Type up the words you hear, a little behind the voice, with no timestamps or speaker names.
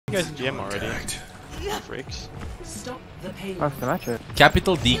You guys GM already. Freaks. That's the match.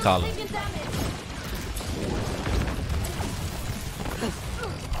 Capital D column.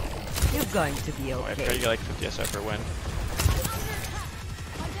 You're going to be okay. I try to get like 50 SR per win.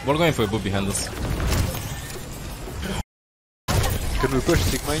 We're going for a boob behind us. Can we push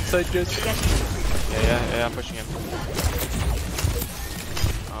Sigma inside, guys? Yeah, I'm pushing him.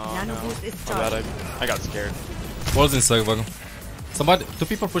 Oh no. My bad, I got scared. Walls inside, Vago. Somebody, two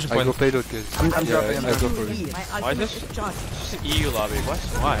people pushing point. I go payload, guys. I'm dropping him. I go for it. Why is this? It's just an EU lobby. What?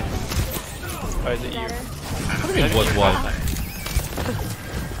 Why? Why is it EU? What do you mean, what? Why?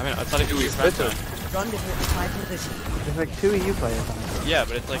 I mean, I thought it was EU better. There's like 2 EU players on it. Yeah,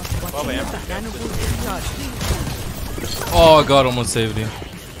 but it's like 12 AM. Oh god, almost saved you. You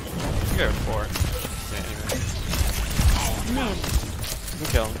got 4. Yeah, anyway. You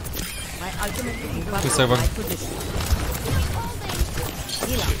can kill him. Good save, Vago.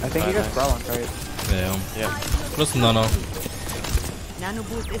 I think you guys brawling, right? Yeah. Close to Nano. Nano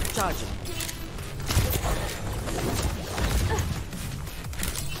boost is charging.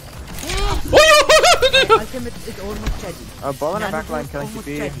 Ultimate is almost ready. Ball in the backline killing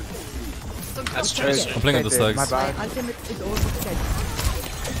TP. That's trash. I'm playing at the My slugs. bad. Ultimate is almost ready.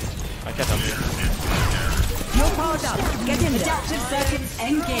 I can't help you. You're powered up. Get in there. Adaptive circuits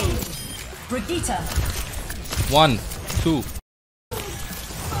engaged. Brigitte. 1, 2.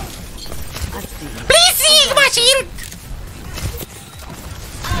 Please see my shield!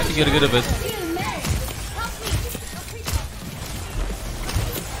 I have to get rid of it.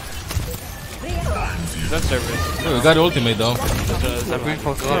 That's service. Oh, we got ultimate though.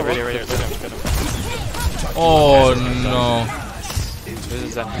 Ready. Oh no. This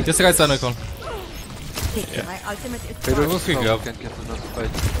is Zen. Just a guy's on icon. My ultimate is Payload We'll is figure slow, out. can get enough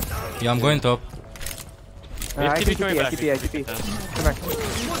fight. Yeah, I'm going top. We have I TP coming back. TP. Come back.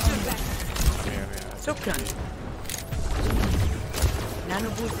 Shukran. Nano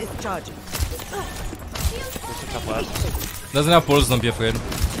boost is charging. There's a couple left. Doesn't have pulse, don't be afraid.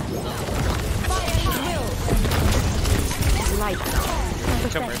 Light.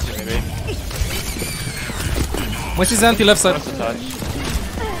 Come Mercy, maybe. What's his anti left side? What's the touch?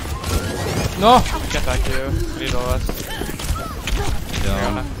 No! Get back to you. Need all us.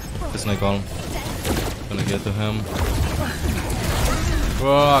 Yeah, this night column. Gonna get to him.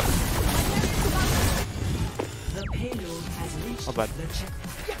 Fuck! Oh, bad.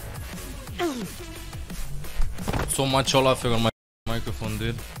 So much Olafing on my microphone,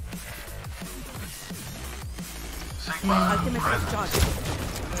 dude. Ultimate is charging.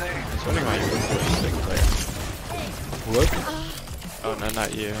 I was wondering why you were a sick player. What? Oh, no,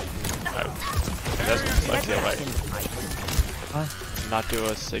 not you. That's dyslexia, right? Not do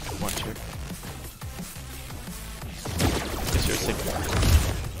a sick one-trick. Because you're a sick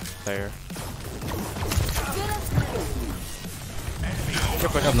player. I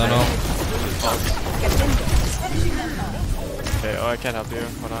have Nano. Okay, oh, I can't help you.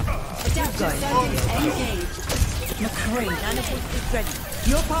 Hold on. Adaptive circuits engaged. McCree. Nano boost is ready.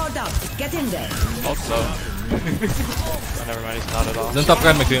 You're powered up. Get in there. Also. Oh, never mind, he's not at all. Then top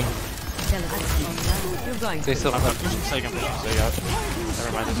guard McCream. You're going Stay to still. I'm pushing Seg, I'm pushing Seg out.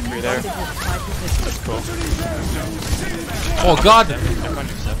 Never mind, there's a 3 there. That's cool. Oh god! Everyone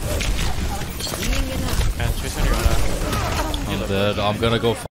knew stuff. Man, chase on your own. I'm dead. I'm gonna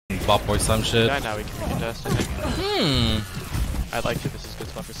go f***ing bop or some shit. Yeah, now we can contest, I think. I like it, this is good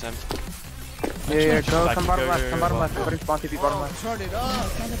spot for Sim. Yeah, go. Back, Come bottom go, left. go, Come go, bottom go. left. Everybody spawn TP bottom left.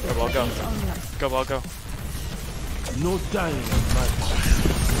 Go ball, go. Go ball, go. No dying.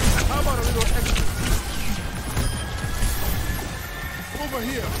 Over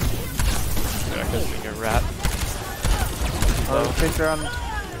here. Yeah, because being a rat. Oh, picture on.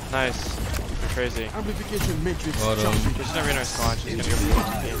 Nice. You're crazy. Amplification matrix. Bottom. She's never in her spawn, she's gonna go for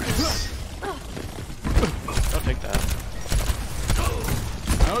Don't take that.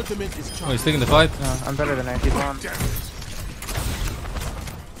 My ultimate is Oh, charged. he's taking the fight. No, I'm better than I. Keep on.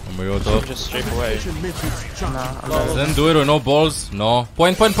 I'm gonna go top. Just strafe away. Amplification matrix charged. No, I'm better than Then do it or no balls. No.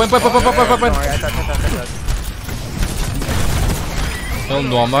 Point. Don't worry, I thought. Hell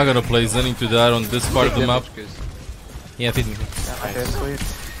no, I'm not gonna play Zen into that on this part of the map. Yeah, feed me. Okay, sweet.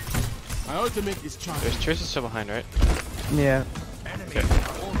 My ultimate is charged. There's Trace is still behind, right? Yeah. Okay.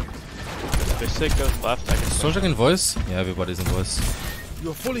 If their Sig goes left, I can switch. Soldier in voice? Yeah, everybody's in voice.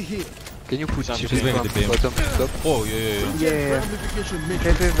 You're fully healed. Can you put She's TP going from to be. bottom to top? Oh, yeah. Yeah. Amplification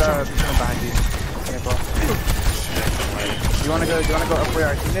matrix. This is behind you. Careful. Do you wanna go up where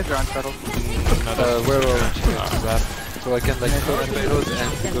our team is or unsettled? Where are so I can like push payload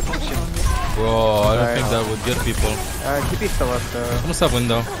and go to chip. Bro, I don't think that would get people. TP still up, so. Almost have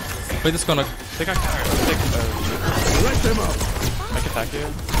window. Play this corner. Take on counter. I can attack you.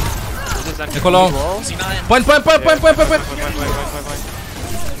 This is actually Nicolo. Point. Point.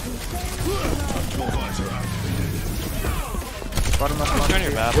 Bottom left. She's on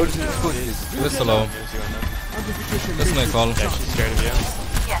your map. This allow. That's my call. Yeah, she's scared of you.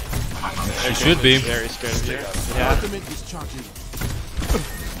 She should be. Very scared of you. Yeah. Ultimate is charging.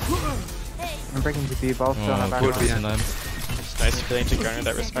 I'm breaking GP. Ball still on Oh, my good back. behind. It's nice feeling to garner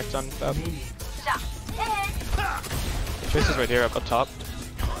that respect on that. Trace is right here up top.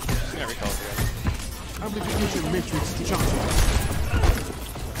 Just gonna recall it again. Amplification matrix charging.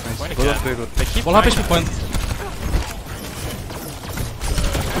 Point Go again. up, go. They keep One half trying HP point.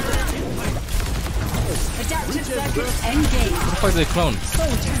 Adaptive circuit engaged. What the fuck is they clone?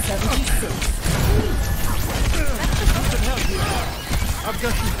 Soldier 76. I've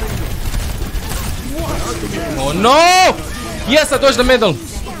got you fingers. Oh no! Yes, I dodged the middle. I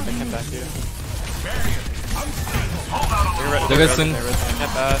can't back you. They're guessing. I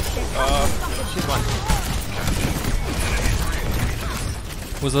can't back. She's one.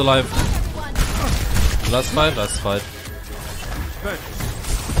 Who's alive? Last fight.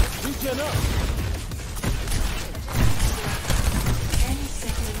 Regen up.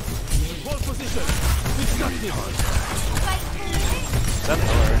 Hold position. Destructive. Is that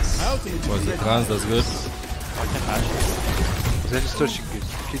lower? Ultimate Was the trans? That's good. I can't bash. Zen is touching you.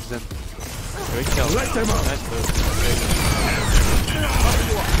 Kill Zen. Great kill. Let them up. Nice move.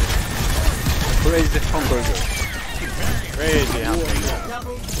 Crazy hamburger. Crazy hamburger.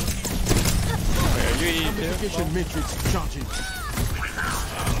 Wait, are you eating too? Amplification matrix charging.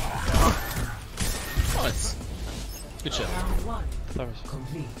 Nice. Good shot.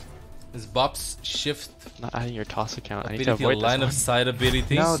 Is Bob's shift Not adding your toss account. I need to ability avoid a line this of sight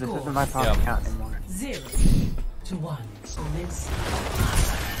abilities? No, this isn't my top Yeah. account anymore. 0 to 1.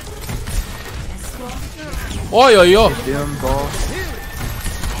 Oi, oi, oi. Doom, ball.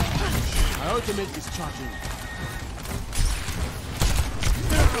 My ultimate is charging.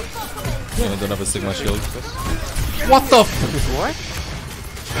 I don't have a Sigma shield. What the f? What?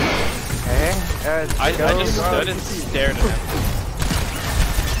 Okay. I just stood and stared at him.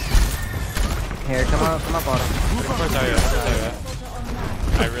 Here, come up bottom. Where's Arya?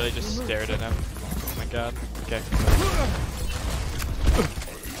 I really just stared at him. Oh my god. Okay.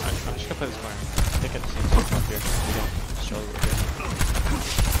 I'm just gonna play this corner. I think it seems like up here. We don't show you here.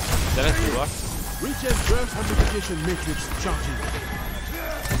 Is that a 3-block? Regen burst amplification matrix charging.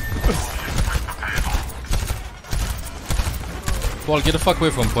 Paul, get the fuck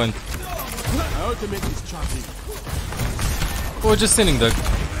away from point. My ultimate is charging. We're just sitting there,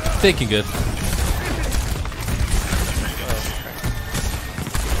 taking it.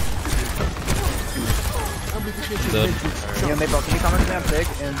 Amplification Dead. matrix You know, Maple, can you come with me on big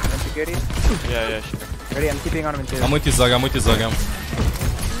and security? Yeah, sure. Ready? I'm keeping on him in two. I'm with you, Zaga.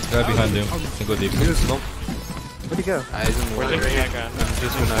 Right behind you. Can go deep. Here's long. Where'd he go? I don't know. Where's the ring gun?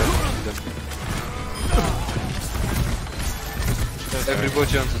 Just when I them.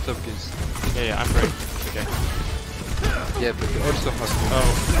 Everybody on the top case. Yeah, I'm break. Okay. Yeah, but you also have to.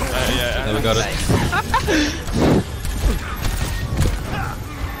 Oh, yeah. There we got it.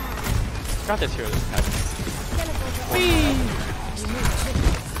 Got this here. This happens.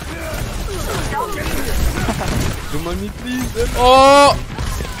 Do money, please. Oh!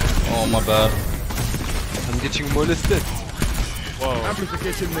 Oh, my bad. I'm getting molested. Whoa.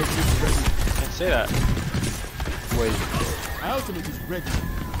 amplification matrix ready. Can't say that. Wait. My ultimate is ready.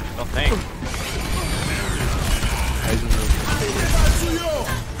 Don't think. I don't know.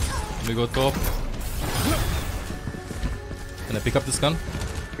 Let me go top. Can I pick up this gun?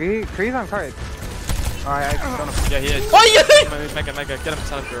 Kree's on card. Oh, I don't know. Yeah, he is. Oh, yeah! Mega. Get him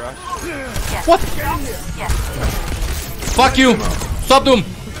inside of the garage. What? Fuck you! Stop them!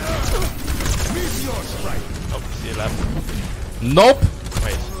 Oh, see you left. Nope!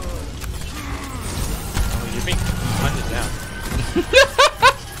 Wait. Oh, you're being hunted down.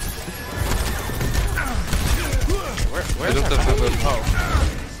 Where's don't our have to back?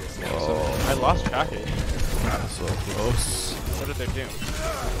 Oh, I lost track of it. So close. What did they do?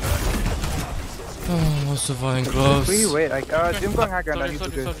 Oh, was so fucking close. Kree, wait, like, Doom going high ground, I need to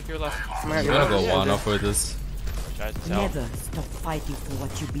Soldier do. to your left. I'm gonna I'm go. gonna go one off with this. Tries to tell. Never stop fighting for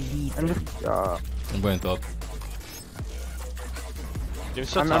what you believe I'm in. just, I'm going top. You're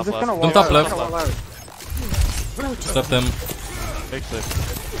still I'm top just gonna left. wall top out. left. I'm gonna wall out. Step them. Big flip.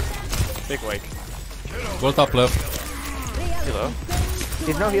 Big wake. Go top left. Hello.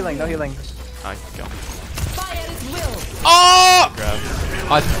 He's no healing, no healing. I go. Oh! Grab.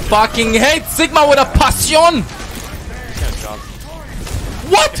 I fucking hate Sigma with a passion! He's gonna drop.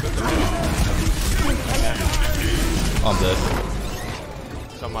 What? I'm dead.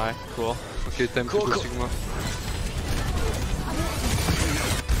 So am I. Cool. Okay, time to go Sigma.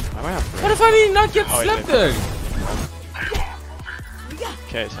 I might have. What if I did not get Oh, wait, slept wait. there?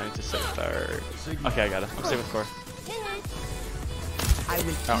 Okay, so I need to save third. Okay, I got it. I'm saving core. I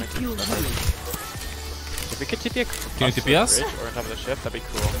will Oh, keep you okay. here. If we could TP Can you TP us? or on top of the ship, that'd be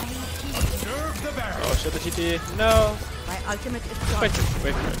cool. Oh shit, the GT. No! My ultimate is Wait, charged.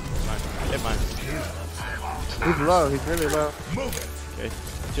 wait for it. Mine. Hit mine. He's low, he's really low. Okay.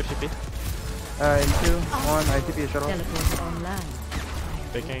 Chip TP. In 2, 1, I TP a shuttle. Teleport online.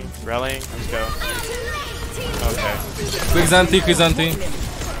 Picking. Rallying. Let's go. Okay. Quick Zanti, quick Zanti.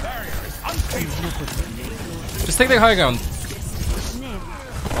 Just take the high ground.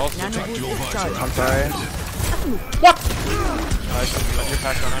 Also, Nano boost is charged. I'm sorry. nice. Let your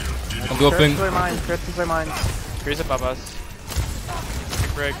pack on it. I'm doping. Play mine, play mine. Freeze above us.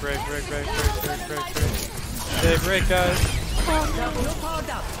 Break. Okay, break, guys.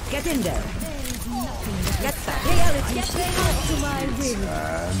 Get in there. Get that. Reality. Get to my will.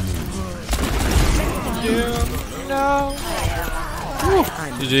 No.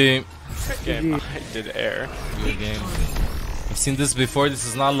 GG. Game. I did air. Good game. I've seen this before. This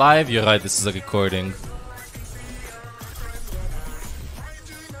is not live. You're right. This is a recording.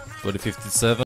 4057.